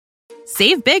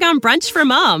Save big on brunch for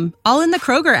mom, all in the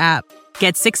Kroger app.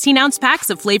 Get 16-ounce packs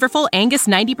of flavorful Angus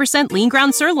 90% lean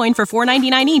ground sirloin for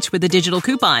 $4.99 each with a digital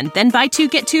coupon. Then buy 2,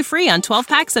 get 2 free on 12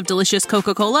 packs of delicious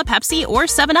Coca-Cola, Pepsi, or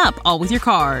 7-Up, all with your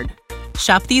card.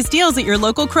 Shop these deals at your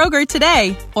local Kroger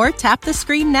today, or tap the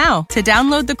screen now to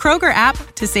download the Kroger app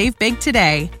to save big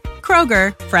today.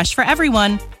 Kroger, fresh for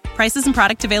everyone. Prices and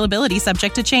product availability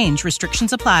subject to change.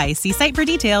 Restrictions apply. See site for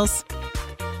details.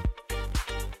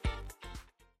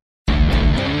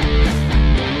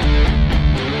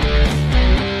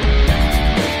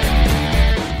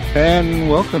 And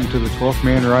welcome to the 12th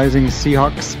Man Rising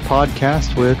Seahawks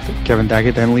podcast with Kevin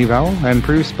Daggett and Lee Vowell, and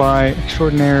produced by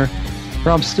extraordinaire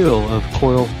Rob Still of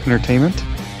Coil Entertainment.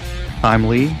 I'm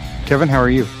Lee. Kevin, how are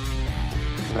you?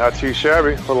 Not too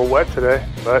shabby. A little wet today,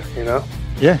 but, you know.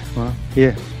 Yeah, well,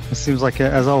 yeah. It seems like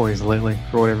as always lately,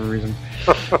 for whatever reason.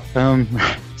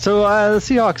 So the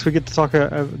Seahawks, we get to talk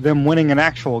them winning an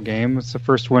actual game. It's the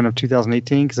first win of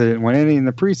 2018 because they didn't win any in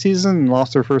the preseason and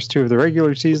lost their first 2 of the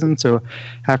regular season. So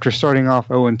after starting off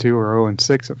 0-2 or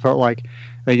 0-6, it felt like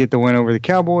they get the win over the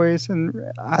Cowboys. And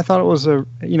I thought it was a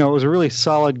really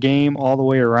solid game all the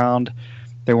way around.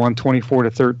 They won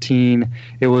 24-13.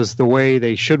 It was the way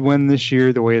they should win this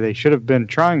year, the way they should have been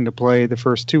trying to play the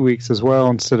first 2 weeks as well,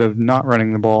 instead of not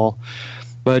running the ball.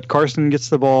 But Carson gets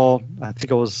the ball, I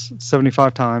think it was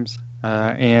 75 times.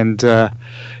 The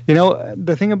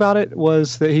thing about it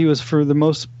was that he was, for the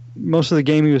most of the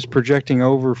game, he was projecting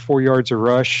over 4 yards of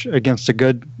rush against a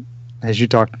good, as you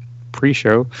talked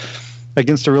pre-show,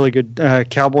 against a really good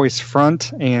Cowboys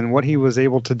front, and what he was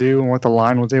able to do and what the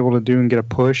line was able to do and get a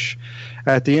push.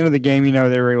 At the end of the game,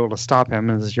 they were able to stop him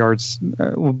in his yards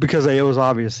because it was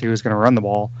obvious he was going to run the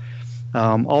ball.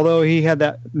 Although he had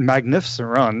that magnificent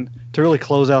run to really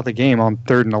close out the game on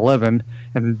 3rd and 11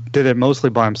 and did it mostly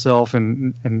by himself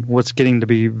and what's getting to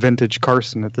be vintage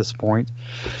Carson at this point.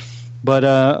 But,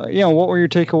 what were your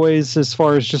takeaways as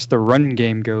far as just the run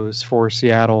game goes for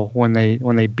Seattle when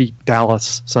they beat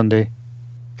Dallas Sunday?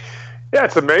 Yeah,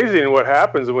 it's amazing what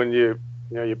happens when you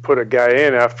put a guy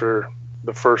in after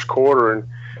the first quarter and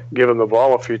give him the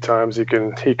ball a few times. He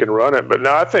can run it. But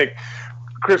no, I think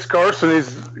Chris Carson,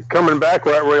 he's coming back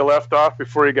right where he left off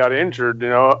before he got injured.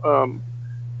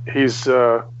 He's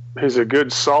a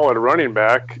good, solid running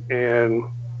back, and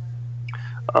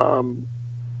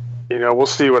we'll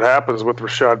see what happens with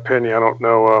Rashad Penny. I don't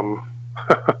know.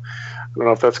 I don't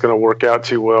know if that's going to work out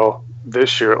too well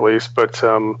this year, at least. But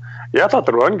I thought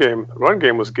the run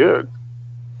game was good.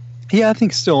 Yeah, I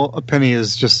think still Penny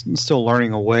is just still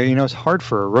learning away. It's hard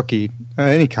for a rookie,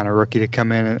 any kind of rookie, to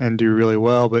come in and do really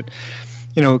well. But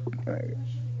I know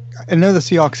the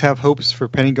Seahawks have hopes for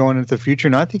Penny going into the future,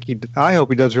 and I hope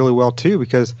he does really well too,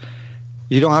 because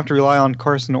you don't have to rely on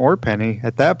Carson or Penny.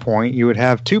 At that point, you would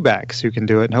have 2 backs who can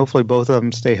do it, and hopefully both of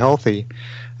them stay healthy.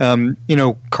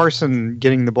 Carson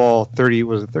getting the ball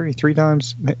 33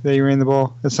 times that he ran the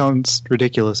ball? That sounds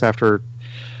ridiculous after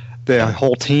the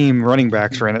whole team running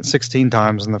backs ran it 16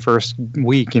 times in the first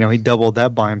week. He doubled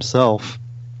that by himself.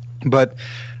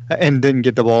 And didn't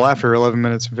get the ball after 11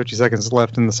 minutes and 50 seconds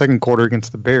left in the second quarter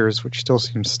against the Bears, which still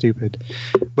seems stupid.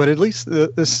 But at least the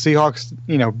Seahawks,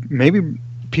 maybe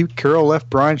Pete Carroll left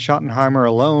Brian Schottenheimer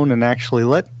alone and actually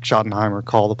let Schottenheimer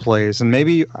call the plays. And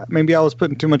maybe I was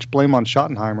putting too much blame on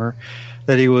Schottenheimer,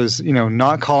 that he was,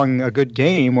 not calling a good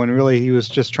game when really he was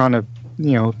just trying to,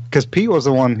 because Pete was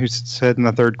the one who said in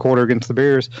the third quarter against the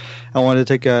Bears, I wanted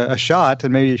to take a shot,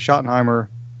 and maybe Schottenheimer,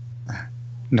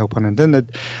 no pun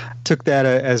intended, took that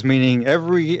as meaning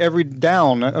every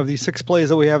down of these 6 plays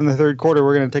that we have in the third quarter,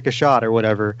 we're going to take a shot or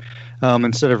whatever,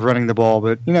 instead of running the ball.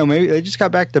 But, maybe they just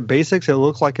got back to basics. It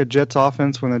looked like a Jets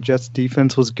offense when the Jets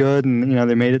defense was good, and,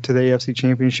 they made it to the AFC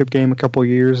Championship game a couple of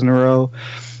years in a row.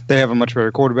 They have a much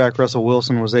better quarterback. Russell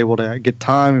Wilson was able to get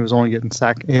time. He was only getting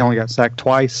sacked. He only got sacked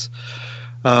twice.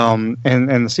 And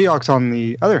the Seahawks, on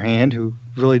the other hand, who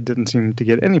really didn't seem to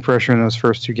get any pressure in those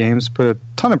first 2 games, put a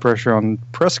ton of pressure on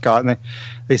Prescott, and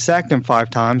they sacked him 5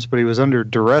 times, but he was under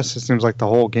duress, it seems like, the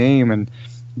whole game. And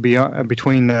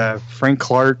between Frank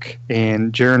Clark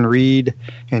and Jaron Reed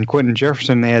and Quentin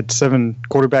Jefferson, they had 7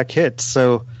 quarterback hits.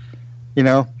 So,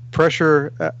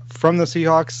 pressure from the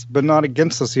Seahawks, but not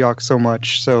against the Seahawks so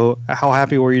much. So how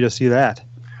happy were you to see that?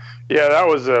 Yeah,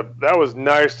 that was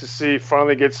nice to see,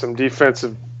 finally get some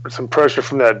pressure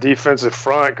from that defensive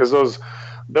front, because those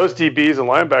DBs and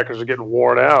linebackers are getting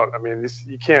worn out. I mean,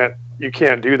 you can't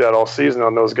do that all season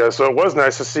on those guys. So it was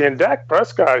nice to see. And Dak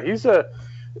Prescott, he's a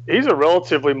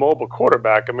relatively mobile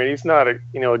quarterback. I mean, he's not a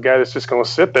guy that's just going to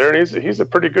sit there. And he's a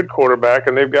pretty good quarterback,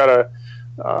 and they've got a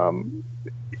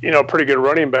pretty good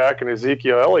running back in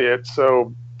Ezekiel Elliott.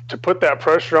 So to put that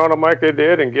pressure on them like they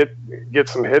did and get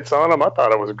some hits on them, I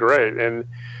thought it was great. And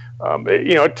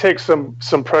it takes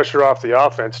some pressure off the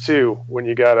offense too when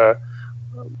you got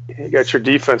your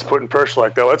defense putting pressure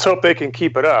like that. Let's hope they can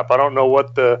keep it up. I don't know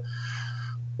what the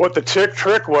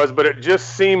trick was, but it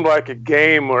just seemed like a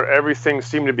game where everything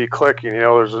seemed to be clicking.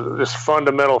 There's this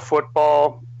fundamental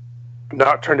football,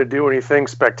 not trying to do anything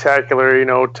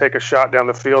spectacular, take a shot down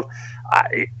the field.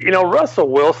 Russell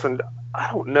Wilson, I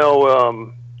don't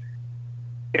know,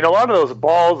 a lot of those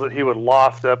balls that he would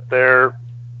loft up there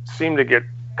seem to get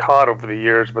caught over the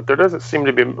years, but there doesn't seem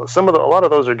to be a lot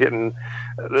of those are getting,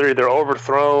 they're either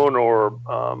overthrown or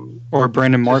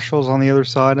Brandon Marshall's on the other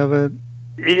side of it.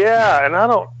 Yeah, and I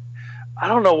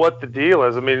don't know what the deal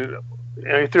is. I mean,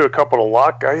 he threw a couple to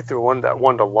Lockett. He threw one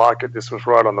to Lockett. This was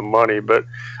right on the money, but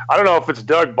I don't know if it's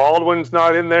Doug Baldwin's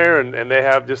not in there, and they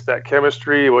have just that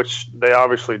chemistry, which they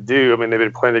obviously do. I mean, they've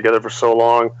been playing together for so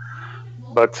long,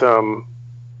 but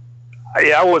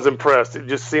I was impressed. It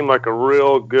just seemed like a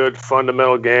real good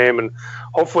fundamental game, and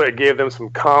hopefully it gave them some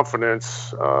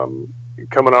confidence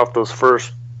coming off those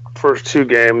first two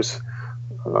games.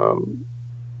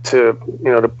 To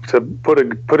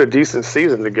put a decent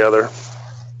season together.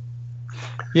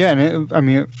 Yeah,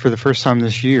 and for the first time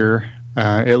this year,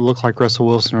 it looked like Russell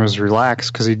Wilson was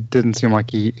relaxed because he didn't seem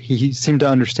like he seemed to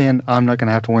understand, I'm not going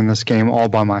to have to win this game all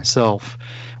by myself,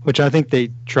 which I think they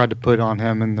tried to put on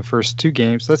him in the first two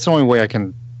games. That's the only way I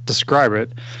can describe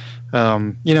it.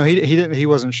 He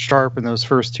wasn't sharp in those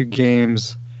first two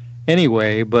games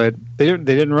anyway, but they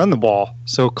didn't run the ball.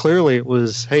 So clearly it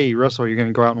was, hey, Russell, you're going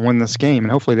to go out and win this game,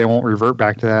 and hopefully they won't revert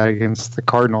back to that against the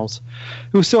Cardinals,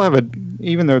 who still have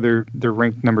even though they're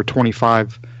ranked number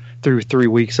 25 through 3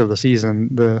 weeks of the season,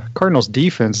 the Cardinals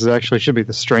defense should be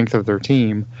the strength of their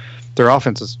team. Their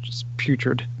offense is just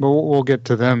putrid. But we'll get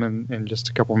to them in just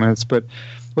a couple minutes. But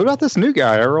what about this new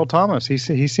guy, Earl Thomas? He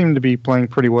seemed to be playing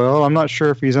pretty well. I'm not sure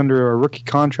if he's under a rookie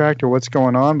contract or what's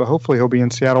going on, but hopefully he'll be in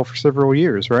Seattle for several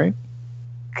years, right?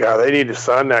 God, they need to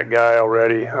sign that guy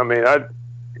already. I mean,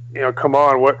 come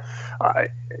on. I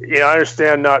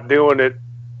understand not doing it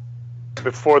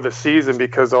before the season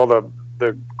because all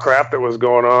the crap that was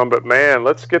going on, but man,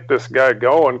 let's get this guy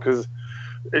going because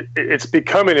it's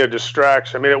becoming a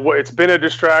distraction. I mean, it's been a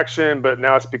distraction, but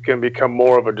now it's become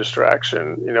more of a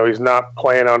distraction. He's not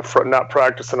not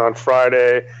practicing on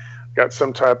Friday, got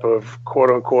some type of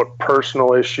quote unquote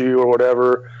personal issue or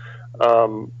whatever.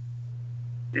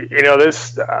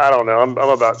 This, I don't know. I'm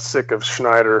about sick of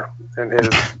Schneider and his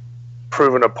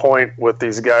proving a point with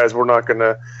these guys. We're not going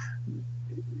to,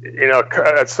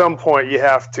 at some point you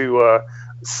have to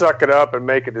suck it up and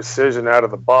make a decision out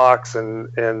of the box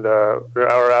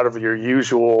or out of your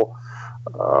usual,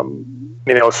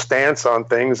 stance on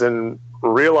things and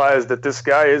realize that this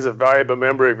guy is a valuable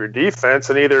member of your defense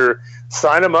and either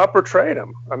sign him up or trade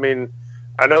him. I mean,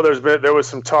 I know there was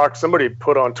some talk. Somebody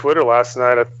put on Twitter last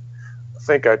night. I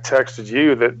think I texted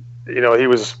you that, he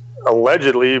was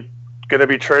allegedly going to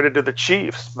be traded to the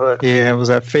Chiefs. But yeah, it was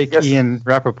that fake Ian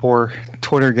Rappaport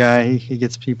Twitter guy. He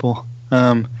gets people.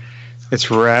 It's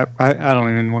Rap. I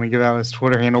don't even want to give out his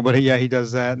Twitter handle, but he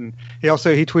does that. And he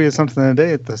tweeted something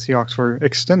today that the Seahawks were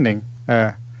extending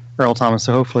Earl Thomas.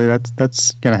 So hopefully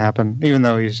that's going to happen, even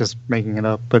though he's just making it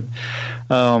up. But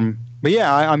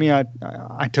yeah,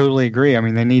 I totally agree. I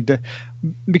mean, they need to,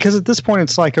 because at this point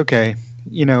it's like, okay,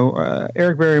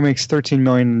 Eric Berry makes $13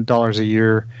 million a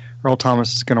year. Earl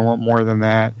Thomas is going to want more than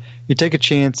that. You take a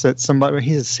chance that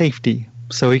he's a safety.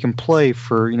 So he can play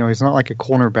for, he's not like a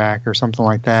cornerback or something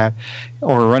like that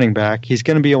or a running back. He's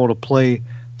going to be able to play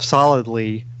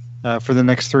solidly for the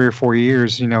next 3 or 4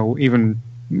 years, even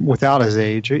without his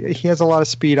age. He has a lot of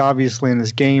speed, obviously, in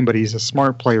his game, but he's a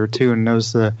smart player, too, and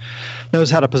knows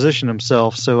how to position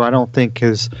himself. So I don't think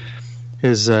his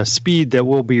speed that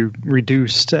will be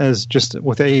reduced as just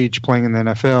with age playing in the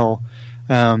NFL.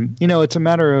 It's a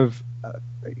matter of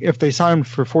if they sign him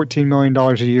for $14 million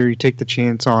a year, you take the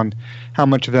chance on how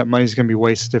much of that money is going to be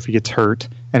wasted if he gets hurt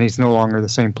and he's no longer the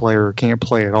same player or can't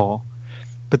play at all.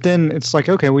 But then it's like,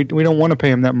 okay, we don't want to pay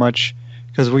him that much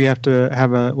because we have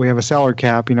a salary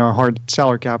cap, a hard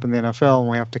salary cap in the NFL, and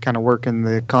we have to kind of work in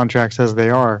the contracts as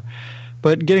they are.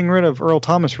 But getting rid of Earl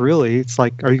Thomas, really, it's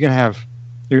like, are you going to have?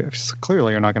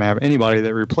 Clearly, you're not going to have anybody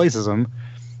that replaces him.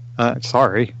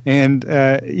 Sorry, and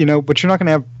but you're not going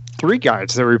to have 3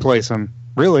 guys that replace him.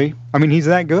 Really, I mean, he's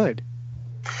that good.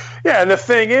 Yeah, and the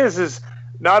thing is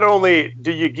not only do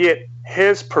you get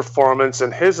his performance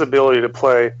and his ability to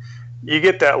play, you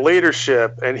get that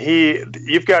leadership, and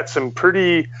you've got some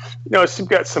pretty, you've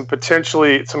got some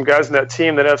guys in that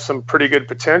team that have some pretty good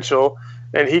potential,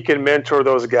 and he can mentor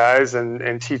those guys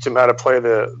and teach them how to play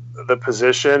the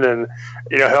position, and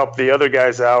help the other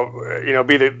guys out.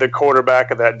 Be the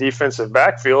quarterback of that defensive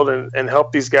backfield and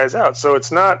help these guys out. So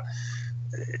it's not.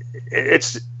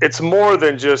 It's more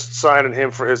than just signing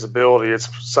him for his ability. It's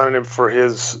signing him for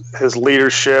his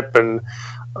leadership, and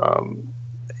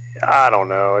I don't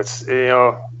know. It's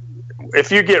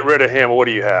if you get rid of him, what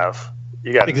do you have?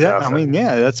 You got exactly. nothing. I mean,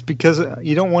 yeah, that's because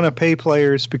you don't want to pay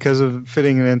players because of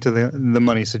fitting it into the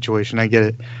money situation. I get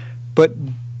it, but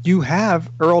you have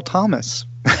Earl Thomas.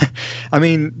 I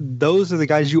mean, those are the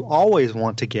guys you always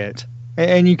want to get,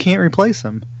 and you can't replace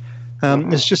them.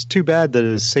 It's just too bad that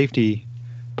his safety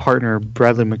partner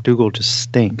Bradley McDougald just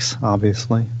stinks.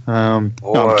 Obviously, no,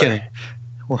 I'm kidding.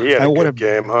 Well, he had a good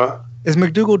game, huh? Is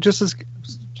McDougald just as?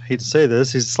 I hate to say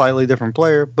this, he's a slightly different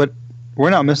player, but we're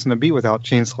not missing a beat without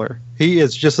Chancellor. He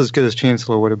is just as good as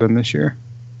Chancellor would have been this year.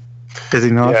 Is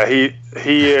he not? Yeah,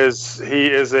 he is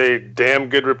a damn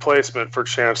good replacement for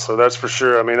Chancellor. That's for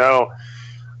sure. I mean, I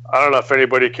don't know if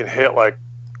anybody can hit like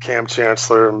Cam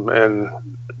Chancellor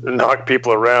and knock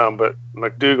people around, but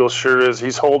McDougald sure is.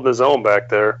 He's holding his own back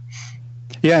there.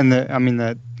 Yeah, and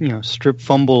that strip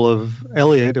fumble of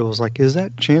Elliott, it was like, is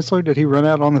that Chancellor? Did he run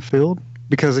out on the field?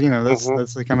 Because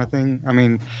that's the kind of thing. I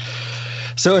mean,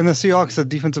 so in the Seahawks, the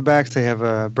defensive backs, they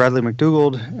have Bradley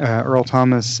McDougald, Earl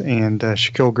Thomas, and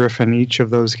Shaquille Griffin. Each of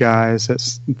those guys,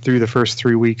 that's through the first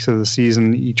 3 weeks of the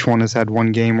season, each one has had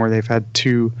one game where they've had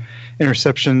 2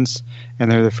 interceptions,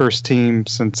 and they're the first team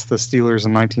since the Steelers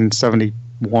in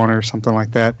 1971 or something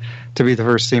like that to be the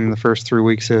first team in the first 3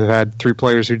 weeks that have had 3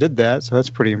 players who did that. So that's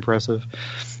pretty impressive.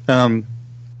 Jarran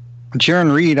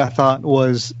Reed, I thought,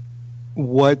 was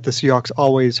what the Seahawks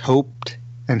always hoped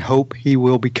and hope he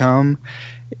will become.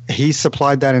 He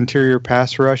supplied that interior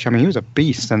pass rush. I mean, he was a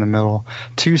beast in the middle.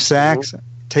 2 sacks,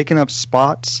 taking up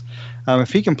spots.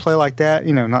 If he can play like that,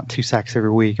 not 2 sacks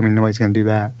every week. I mean, nobody's going to do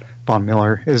that. Von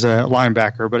Miller is a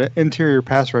linebacker, but an interior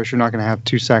pass rush, you're not going to have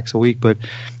 2 sacks a week. But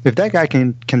if that guy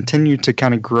can continue to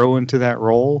kind of grow into that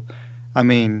role, I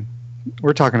mean,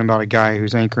 we're talking about a guy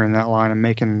who's anchoring that line and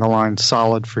making the line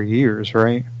solid for years,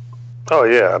 right? Oh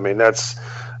yeah, I mean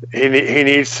he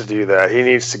needs to do that. He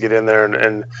needs to get in there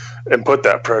and put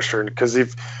that pressure in, because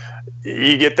if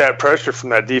you get that pressure from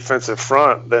that defensive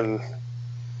front, then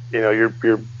your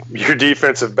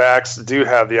defensive backs do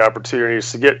have the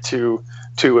opportunities to get two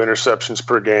interceptions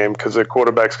per game because the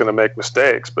quarterback's going to make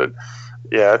mistakes. But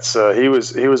yeah, he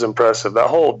was impressive. That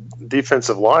whole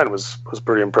defensive line was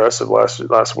pretty impressive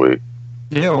last week.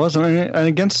 Yeah, it was. And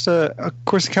against, of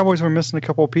course, the Cowboys were missing a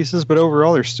couple of pieces, but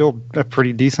overall they're still a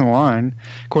pretty decent line.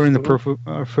 According to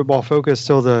Pro Football Focus,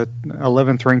 still the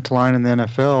 11th ranked line in the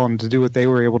NFL, and to do what they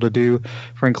were able to do,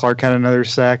 Frank Clark had another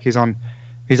sack. He's on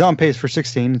pace for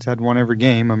 16. He's had one every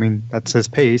game. I mean, that's his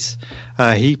pace.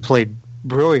 He played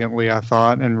brilliantly, I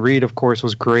thought, and Reed, of course,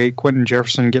 was great. Quentin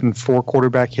Jefferson getting 4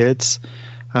 quarterback hits,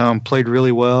 played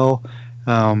really well.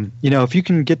 If you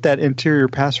can get that interior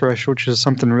pass rush, which is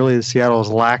something really that Seattle has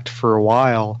lacked for a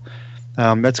while,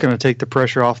 that's going to take the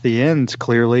pressure off the ends,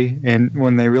 clearly. And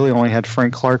when they really only had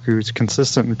Frank Clark, who's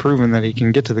consistent and proven that he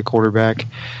can get to the quarterback,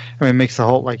 I mean, it makes the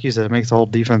whole, like you said, it makes the whole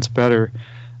defense better.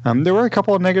 There were a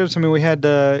couple of negatives. I mean, we had,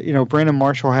 Brandon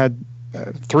Marshall had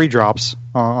 3 drops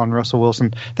on Russell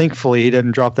Wilson. Thankfully, he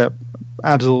didn't drop that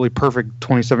absolutely perfect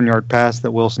 27-yard pass that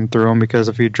Wilson threw him, because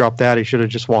if he dropped that, he should have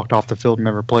just walked off the field and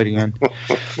never played again.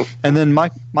 And then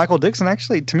Michael Dixon,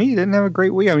 actually, to me, he didn't have a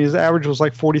great week. I mean, his average was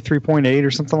like 43.8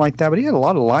 or something like that, but he had a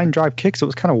lot of line drive kicks. It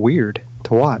was kind of weird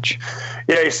to watch.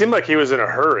 Yeah, he seemed like he was in a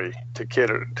hurry to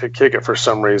kick it for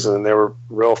some reason, and they were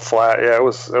real flat. Yeah, it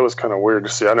was kind of weird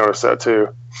to see. I noticed that too.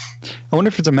 I wonder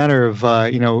if it's a matter of,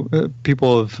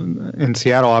 people in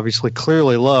Seattle obviously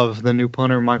clearly love the new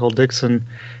punter, Michael Dixon,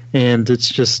 and it's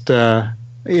just,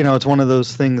 it's one of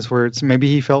those things where it's maybe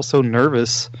he felt so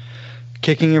nervous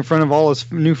kicking in front of all his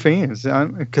new fans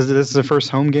because this is the first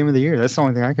home game of the year. That's the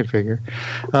only thing I could figure.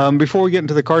 Before we get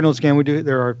into the Cardinals game,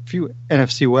 there are a few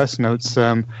NFC West notes.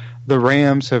 The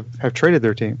Rams have traded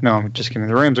their team. No, I'm just kidding.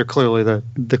 The Rams are clearly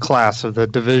the class of the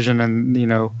division, and they're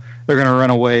going to run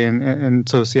away. And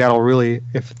so Seattle really,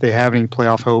 if they have any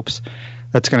playoff hopes,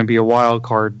 that's going to be a wild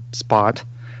card spot.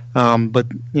 But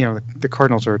the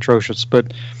Cardinals are atrocious.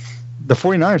 But the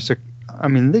 49ers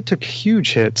they took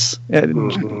huge hits,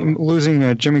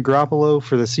 losing Jimmy Garoppolo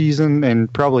for the season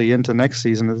and probably into next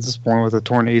season at this point with a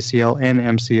torn ACL and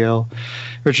MCL.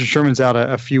 Richard Sherman's out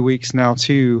a few weeks now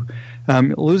too.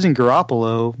 Losing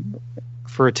Garoppolo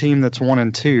for a team that's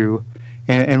 1-2,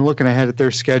 and looking ahead at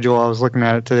their schedule, I was looking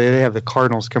at it today. They have the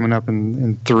Cardinals coming up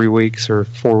in 3 weeks or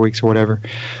 4 weeks or whatever.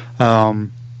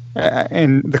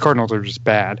 and the Cardinals are just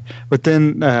bad. But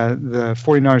then the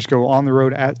 49ers go on the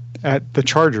road at the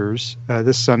Chargers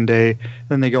this Sunday.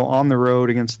 Then they go on the road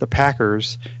against the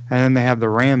Packers, and then they have the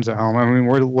Rams at home. I mean,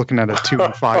 we're looking at a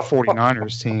 2-5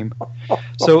 49ers team.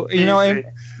 So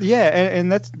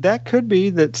and that could be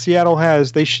that Seattle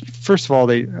has. First of all,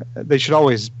 they should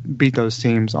always beat those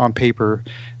teams on paper.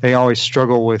 They always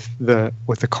struggle with the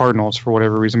Cardinals for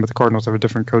whatever reason, but the Cardinals have a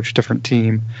different coach, different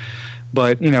team.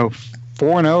 But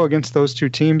 4-0 against those two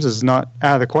teams is not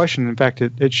out of the question. In fact,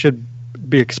 it should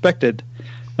be expected,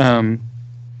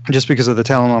 just because of the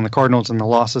talent on the Cardinals and the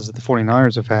losses that the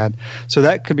 49ers have had. So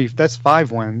that's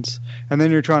 5 wins. And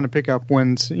then you're trying to pick up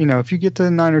wins. If you get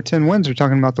to 9 or 10 wins, you're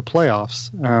talking about the playoffs.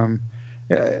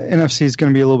 NFC is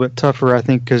going to be a little bit tougher, I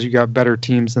think, because you got better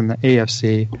teams than the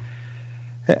AFC.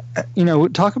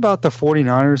 Talk about the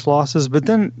 49ers losses, but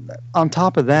then on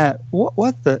top of that,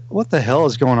 what the hell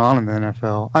is going on in the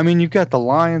NFL? I mean, you've got the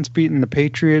Lions beating the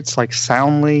Patriots like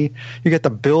soundly. You got the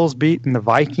Bills beating the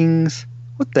Vikings.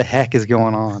 What the heck is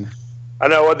going on? I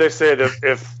know what they said.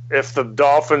 If the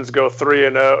Dolphins go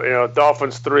 3-0,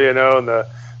 Dolphins 3-0, and the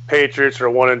Patriots are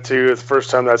 1-2. It's the first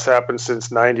time that's happened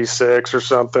since '96 or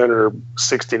something, or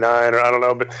 '69, or I don't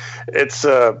know. But it's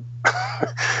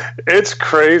it's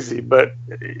crazy. But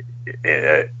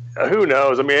who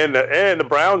knows? I mean, and the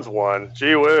Browns won.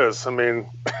 Gee whiz! I mean,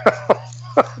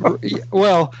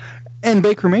 well, and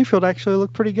Baker Mayfield actually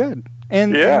looked pretty good.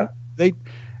 And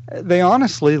they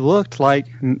honestly looked like,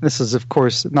 and this is of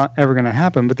course not ever going to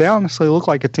happen, but they honestly look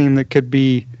like a team that could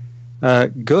be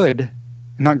good,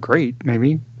 not great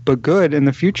maybe, but good in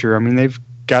the future. I mean, they've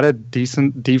got a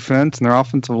decent defense and their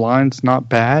offensive line's not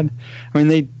bad. I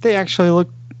mean, they actually look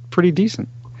pretty decent.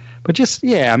 But just,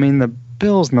 I mean, the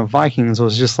Bills and the Vikings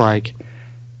was just like,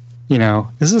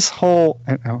 is this whole,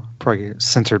 I'll probably get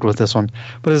censored with this one,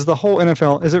 but is the whole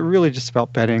NFL, is it really just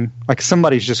about betting? Like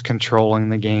somebody's just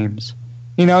controlling the games.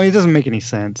 It doesn't make any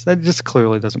sense. That just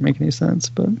clearly doesn't make any sense,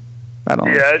 but I don't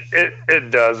know. Yeah, it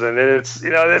doesn't. It's,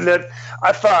 that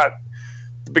I thought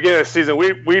at the beginning of the season,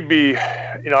 we'd be,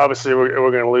 obviously we're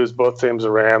going to lose both teams,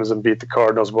 the Rams, and beat the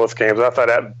Cardinals both games. I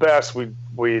thought at best we'd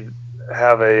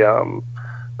have a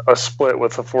split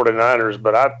with the 49ers,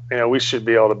 but we should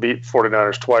be able to beat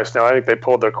 49ers twice. Now, I think they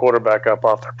pulled their quarterback up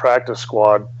off their practice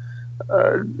squad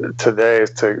today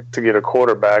to get a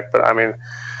quarterback, but I mean,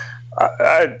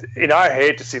 I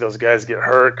hate to see those guys get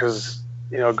hurt because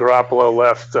Garoppolo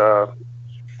left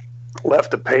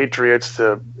the Patriots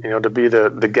to be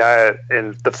the guy,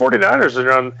 and the 49ers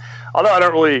are on. Although I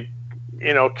don't really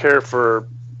care for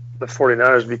the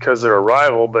 49ers because they're a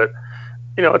rival, but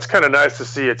it's kind of nice to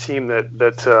see a team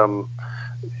that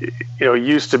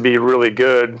used to be really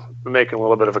good making a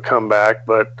little bit of a comeback,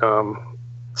 but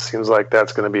seems like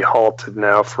that's going to be halted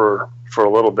now for a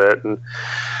little bit. And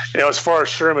as far as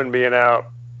Sherman being out,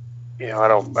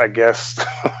 I guess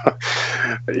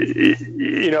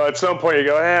at some point you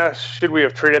go, should we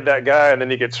have traded that guy? And then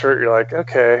he gets hurt. You're like,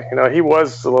 okay, he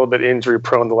was a little bit injury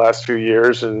prone the last few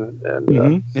years,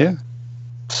 and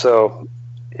so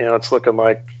it's looking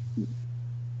like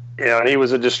and he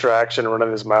was a distraction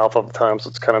running his mouth all the time. So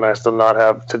it's kind of nice to not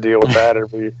have to deal with that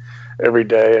every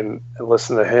day and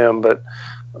listen to him. But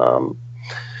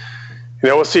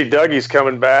we'll see. Dougie's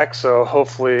coming back, so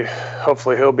hopefully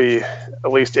he'll be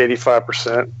at least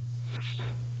 85%.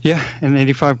 Yeah, and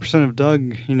 85% of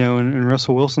Doug, in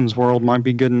Russell Wilson's world might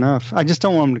be good enough. I just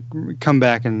don't want him to come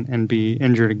back and be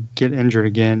injured, get injured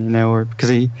again, or because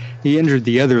he injured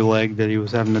the other leg that he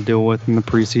was having to deal with in the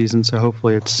preseason. So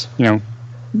hopefully it's,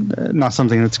 not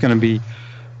something that's going to be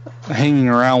hanging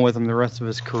around with him the rest of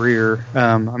his career.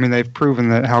 I mean, they've proven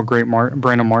that how great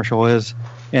Brandon Marshall is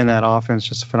in that offense,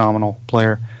 just a phenomenal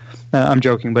player. I'm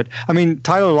joking, but I mean,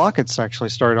 Tyler Lockett's actually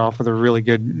started off with a really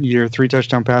good year, 3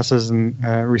 touchdown passes and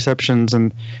receptions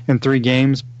in 3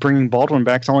 games. Bringing Baldwin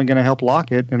back is only going to help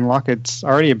Lockett, and Lockett's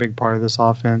already a big part of this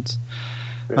offense.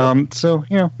 Yeah. So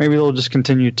maybe they'll just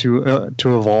continue to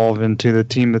evolve into the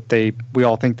team that we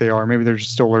all think they are. Maybe they're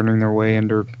just still learning their way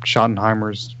under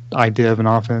Schottenheimer's idea of an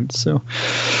offense. So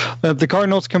the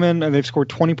Cardinals come in and they've scored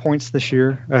 20 points this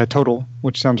year total,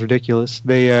 which sounds ridiculous.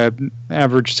 They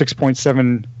average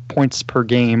 6.7 points per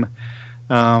game,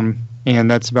 and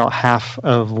that's about half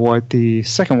of what the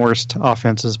second worst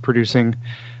offense is producing.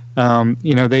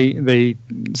 They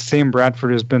Sam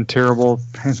Bradford has been terrible.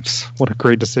 What a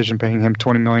great decision paying him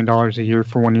 $20 million a year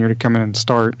for 1 year to come in and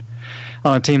start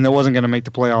on a team that wasn't going to make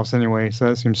the playoffs anyway. So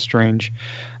that seems strange.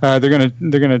 They're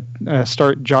gonna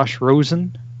start Josh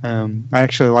Rosen. I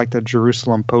actually like that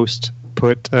Jerusalem Post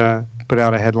put out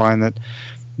a headline that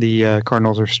the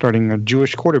Cardinals are starting a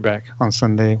Jewish quarterback on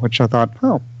Sunday, which I thought,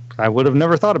 I would have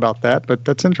never thought about that, but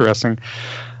that's interesting.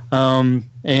 So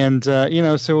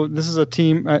this is a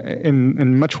team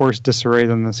in much worse disarray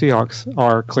than the Seahawks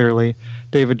are, clearly.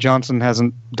 David Johnson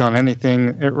hasn't done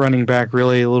anything at running back,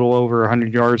 really, a little over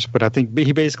 100 yards, but I think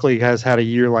he basically has had a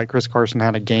year like Chris Carson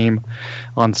had a game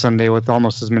on Sunday with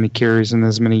almost as many carries and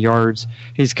as many yards.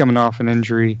 He's coming off an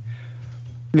injury.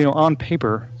 On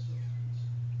paper,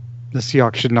 the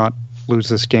Seahawks should not lose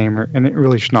this game, and it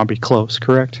really should not be close,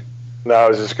 correct? No, I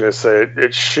was just going to say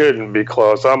it shouldn't be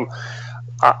close. I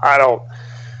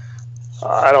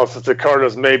don't think the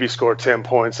Cardinals maybe score 10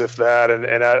 points, if that. And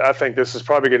I think this is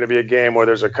probably going to be a game where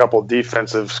there's a couple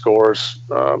defensive scores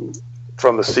from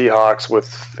the Seahawks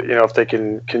with, if they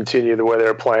can continue the way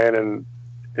they're playing. And,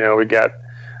 we got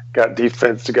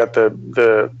defense, we got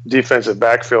the defensive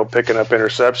backfield picking up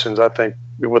interceptions. I think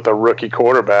with a rookie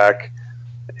quarterback,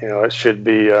 it should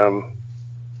be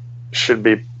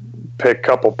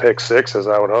couple pick sixes,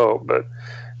 I would hope. But,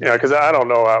 because I don't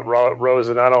know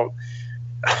Rosen, I don't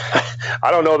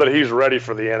know that he's ready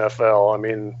for the NFL. I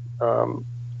mean,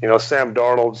 Sam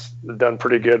Darnold's done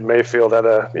pretty good. Mayfield had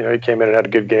he came in and had a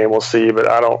good game. We'll see, but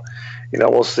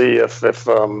we'll see if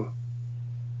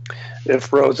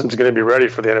Rosen's going to be ready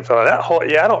for the NFL. And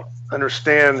I don't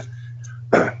understand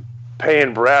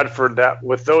paying Bradford that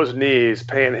with those knees,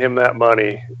 paying him that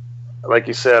money, like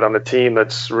you said, on a team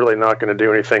that's really not going to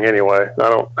do anything anyway. I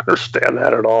don't understand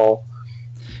that at all.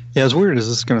 Yeah, as weird as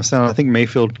this is going to sound, I think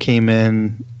Mayfield came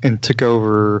in and took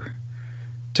over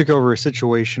a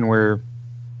situation where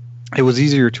it was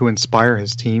easier to inspire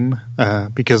his team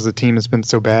because the team has been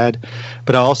so bad.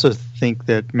 But I also think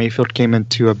that Mayfield came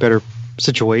into a better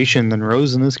situation than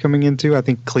Rosen is coming into. I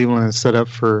think Cleveland is set up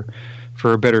for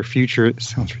a better future. It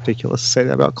sounds ridiculous to say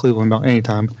that about Cleveland about any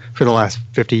time for the last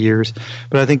 50 years.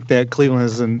 But I think that Cleveland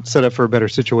is set up for a better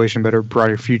situation, better,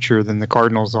 brighter future than the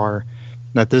Cardinals are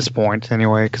at this point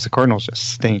anyway, because the Cardinals just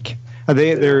stink.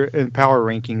 They're in power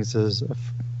rankings as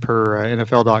per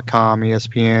NFL.com,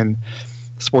 ESPN,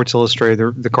 Sports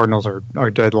Illustrated. The Cardinals are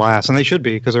dead last, and they should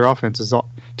be because their offense is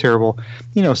terrible.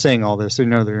 Saying all this, they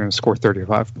know they're going to score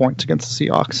 35 points against the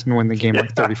Seahawks and win the game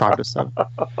like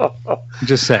 35-7.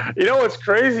 Just saying. What's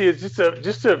crazy is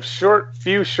just a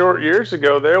few short years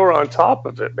ago they were on top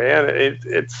of it, man.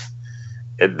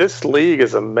 This league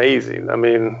is amazing. I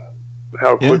mean,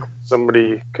 how quick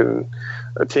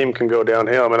a team can go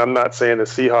downhill. I mean, I'm not saying the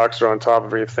Seahawks are on top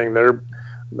of anything. They're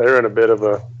in a bit of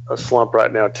a slump right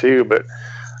now too. But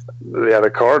yeah, the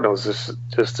Cardinals just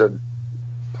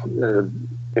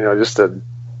a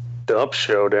dump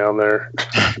show down there.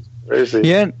 Crazy.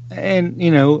 Yeah, and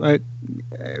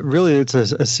really, it's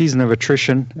a season of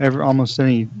attrition. Almost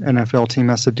any NFL team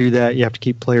has to do that. You have to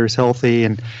keep players healthy,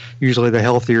 and usually the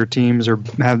healthier teams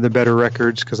have the better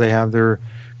records because they have their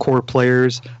core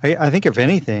players. I think if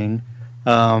anything,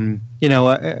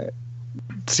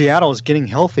 Seattle is getting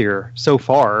healthier so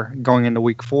far going into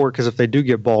week 4 because if they do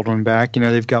get Baldwin back,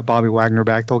 they've got Bobby Wagner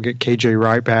back. They'll get KJ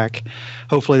Wright back.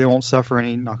 Hopefully they won't suffer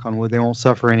any, knock on wood, they won't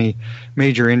suffer any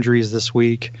major injuries this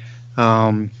week.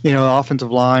 The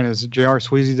offensive line is J.R.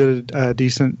 Sweezy did a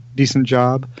decent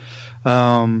job.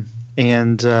 And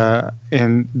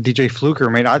DJ Fluker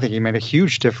made a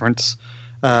huge difference.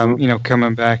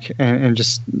 Coming back and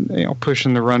just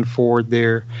pushing the run forward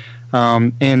there,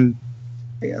 I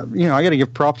got to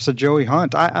give props to Joey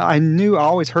Hunt. I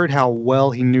always heard how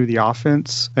well he knew the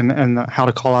offense and how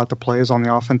to call out the plays on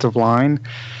the offensive line,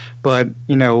 but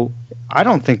I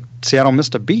don't think Seattle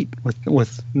missed a beat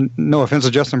with no offense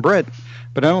to Justin Britt,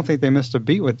 but I don't think they missed a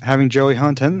beat with having Joey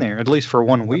Hunt in there at least for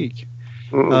 1 week.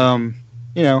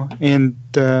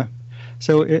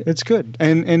 So it's good.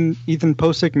 And Ethan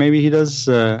Posick, maybe he does.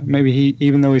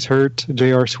 Even though he's hurt,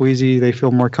 J.R. Sweezy, they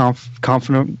feel more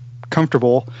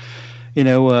comfortable,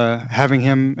 having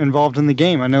him involved in the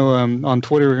game. I know on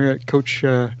Twitter, Coach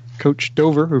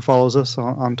Dover, who follows us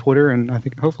on Twitter, and I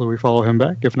think hopefully we follow him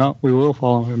back. If not, we will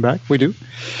follow him back. We do.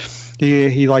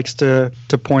 He likes to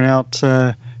point out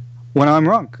when I'm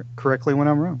wrong, correctly when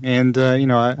I'm wrong. And,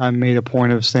 I made a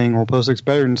point of saying, well, Posick's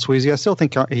better than Sweezy. I still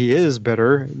think he is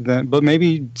better, but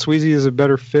maybe Sweezy is a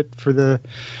better fit for the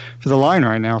line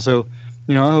right now. So,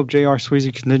 I hope J.R.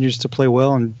 Sweezy continues to play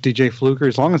well and DJ Fluker,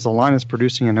 as long as the line is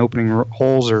producing and opening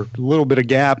holes or a little bit of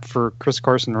gap for Chris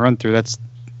Carson to run through, that's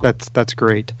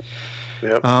great.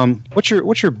 Yep. What's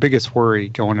your biggest worry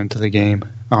going into the game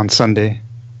on Sunday?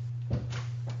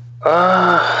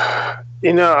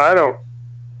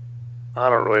 I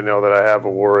don't really know that I have a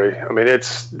worry. I mean,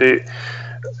 it's a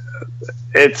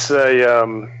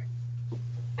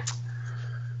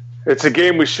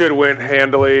game we should win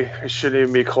handily. It shouldn't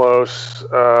even be close.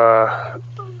 And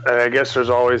I guess there's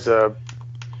always a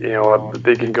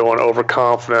they can go in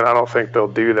overconfident. I don't think they'll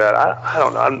do that. I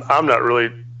don't know. I'm not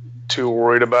really too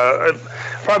worried about it.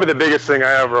 Probably the biggest thing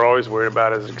I ever always worried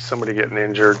about is somebody getting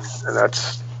injured, and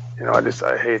that's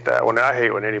I hate that. I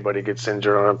hate when anybody gets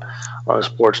injured on a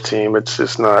sports team. It's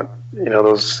just not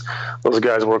those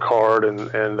guys work hard and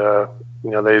the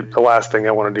last thing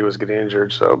I want to do is get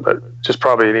injured. So, but just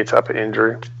probably any type of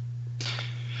injury.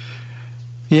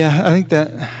 Yeah, I think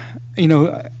that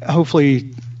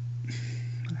hopefully.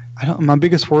 My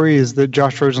biggest worry is that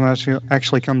Josh Rosen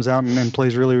actually comes out and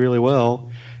plays really, really well,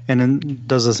 and then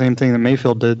does the same thing that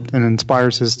Mayfield did and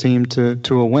inspires his team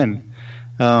to a win.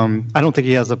 I don't think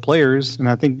he has the players, and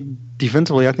I think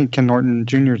defensively, Ken Norton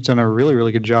Jr. has done a really,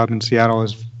 really good job in Seattle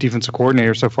as defensive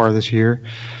coordinator so far this year.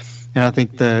 And I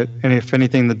think that, and if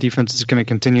anything, the defense is going to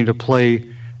continue to play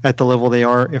at the level they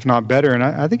are, if not better. And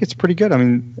I think it's pretty good. I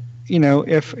mean,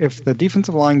 if the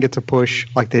defensive line gets a push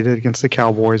like they did against the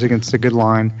Cowboys, against a good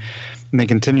line, and they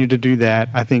continue to do that,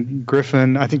 I think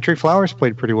Trey Flowers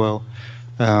played pretty well,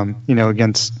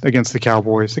 against the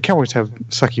Cowboys. The Cowboys have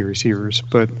sucky receivers,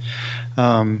 but,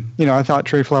 I thought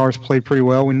Trey Flowers played pretty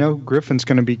well. We know Griffin's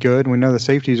going to be good. We know the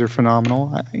safeties are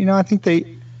phenomenal.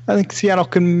 I think Seattle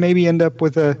can maybe end up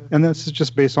with and this is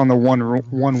just based on the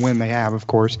one win they have, of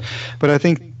course, but I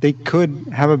think they could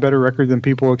have a better record than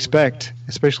people expect,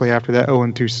 especially after that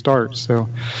 0-2 start. So,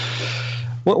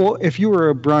 if you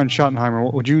were Brian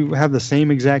Schottenheimer, would you have the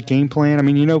same exact game plan? I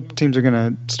mean, teams are going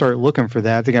to start looking for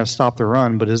that. They got to stop the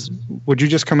run, but would you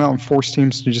just come out and force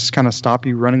teams to just kind of stop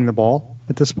you running the ball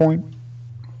at this point?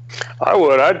 I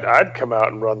would. I'd come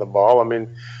out and run the ball. I mean,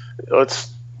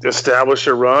 let's establish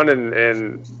a run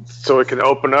and so it can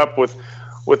open up with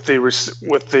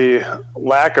the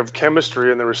lack of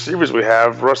chemistry in the receivers we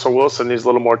have. Russell Wilson needs a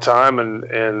little more time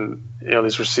and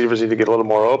these receivers need to get a little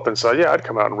more open. So yeah, I'd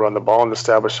come out and run the ball and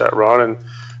establish that run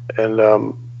and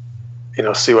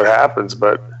see what happens.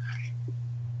 But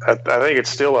I think it's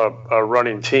still a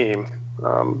running team.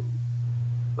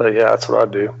 But yeah, that's what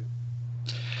I'd do.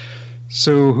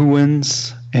 So who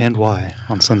wins and why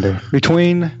on Sunday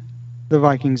between the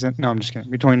Vikings I'm just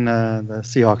kidding. Between the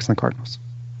Seahawks and the Cardinals.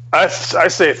 I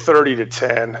say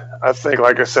 30-10. I think,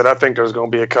 like I said, there's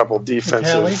going to be a couple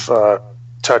defensive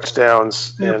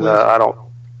touchdowns, and I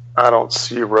don't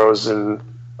see Rosen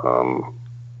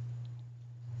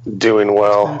doing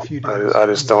well. I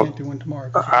just don't.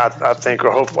 I think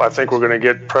we're going to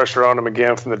get pressure on him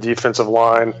again from the defensive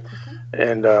line,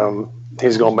 and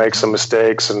he's going to make some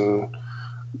mistakes, and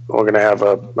we're going to have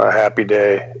a happy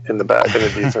day in the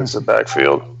defensive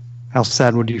backfield. How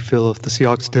sad would you feel if the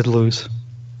Seahawks did lose?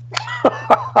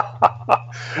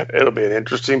 It'll be an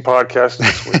interesting podcast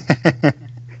next week.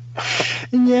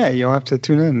 Yeah, you'll have to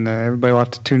tune in. Everybody will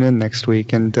have to tune in next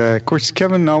week. And, of course,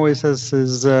 Kevin always has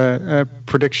his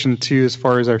prediction, too, as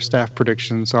far as our staff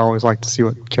predictions. I always like to see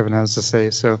what Kevin has to say.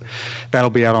 So that'll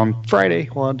be out on Friday.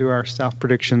 We'll do our staff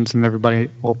predictions, and everybody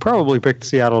will probably pick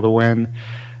Seattle to win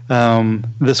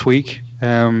this week.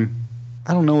 I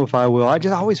don't know if I will. I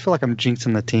always feel like I'm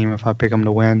jinxing the team if I pick them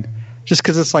to win. Just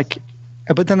because it's like,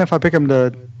 but then if I pick them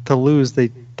to lose, I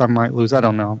might lose. I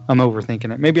don't know. I'm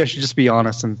overthinking it. Maybe I should just be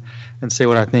honest and say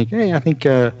what I think. Hey, I think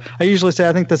I usually say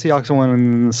I think the Seahawks will win,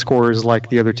 and the score is like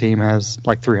the other team has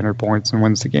like 300 points and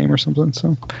wins the game or something.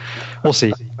 So we'll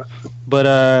see. But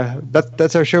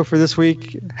that's our show for this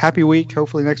week. Happy week.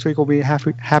 Hopefully next week will be a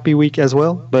happy week as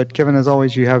well. But Kevin, as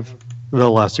always, you have the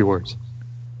last two words.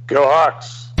 Go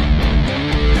Hawks.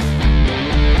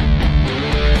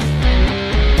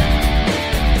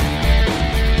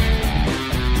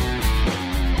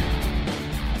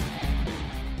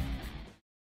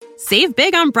 Save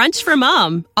big on brunch for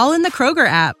mom, all in the Kroger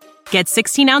app. Get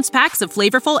 16-ounce packs of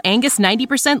flavorful Angus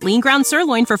 90% lean ground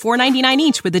sirloin for $4.99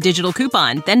 each with a digital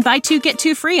coupon. Then buy 2, get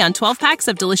 2 free on 12 packs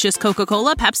of delicious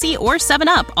Coca-Cola, Pepsi, or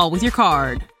 7-Up, all with your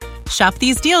card. Shop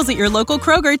these deals at your local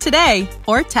Kroger today,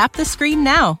 or tap the screen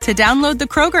now to download the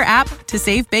Kroger app to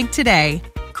save big today.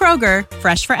 Kroger,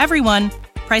 fresh for everyone.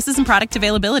 Prices and product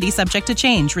availability subject to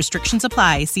change. Restrictions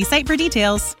apply. See site for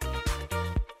details.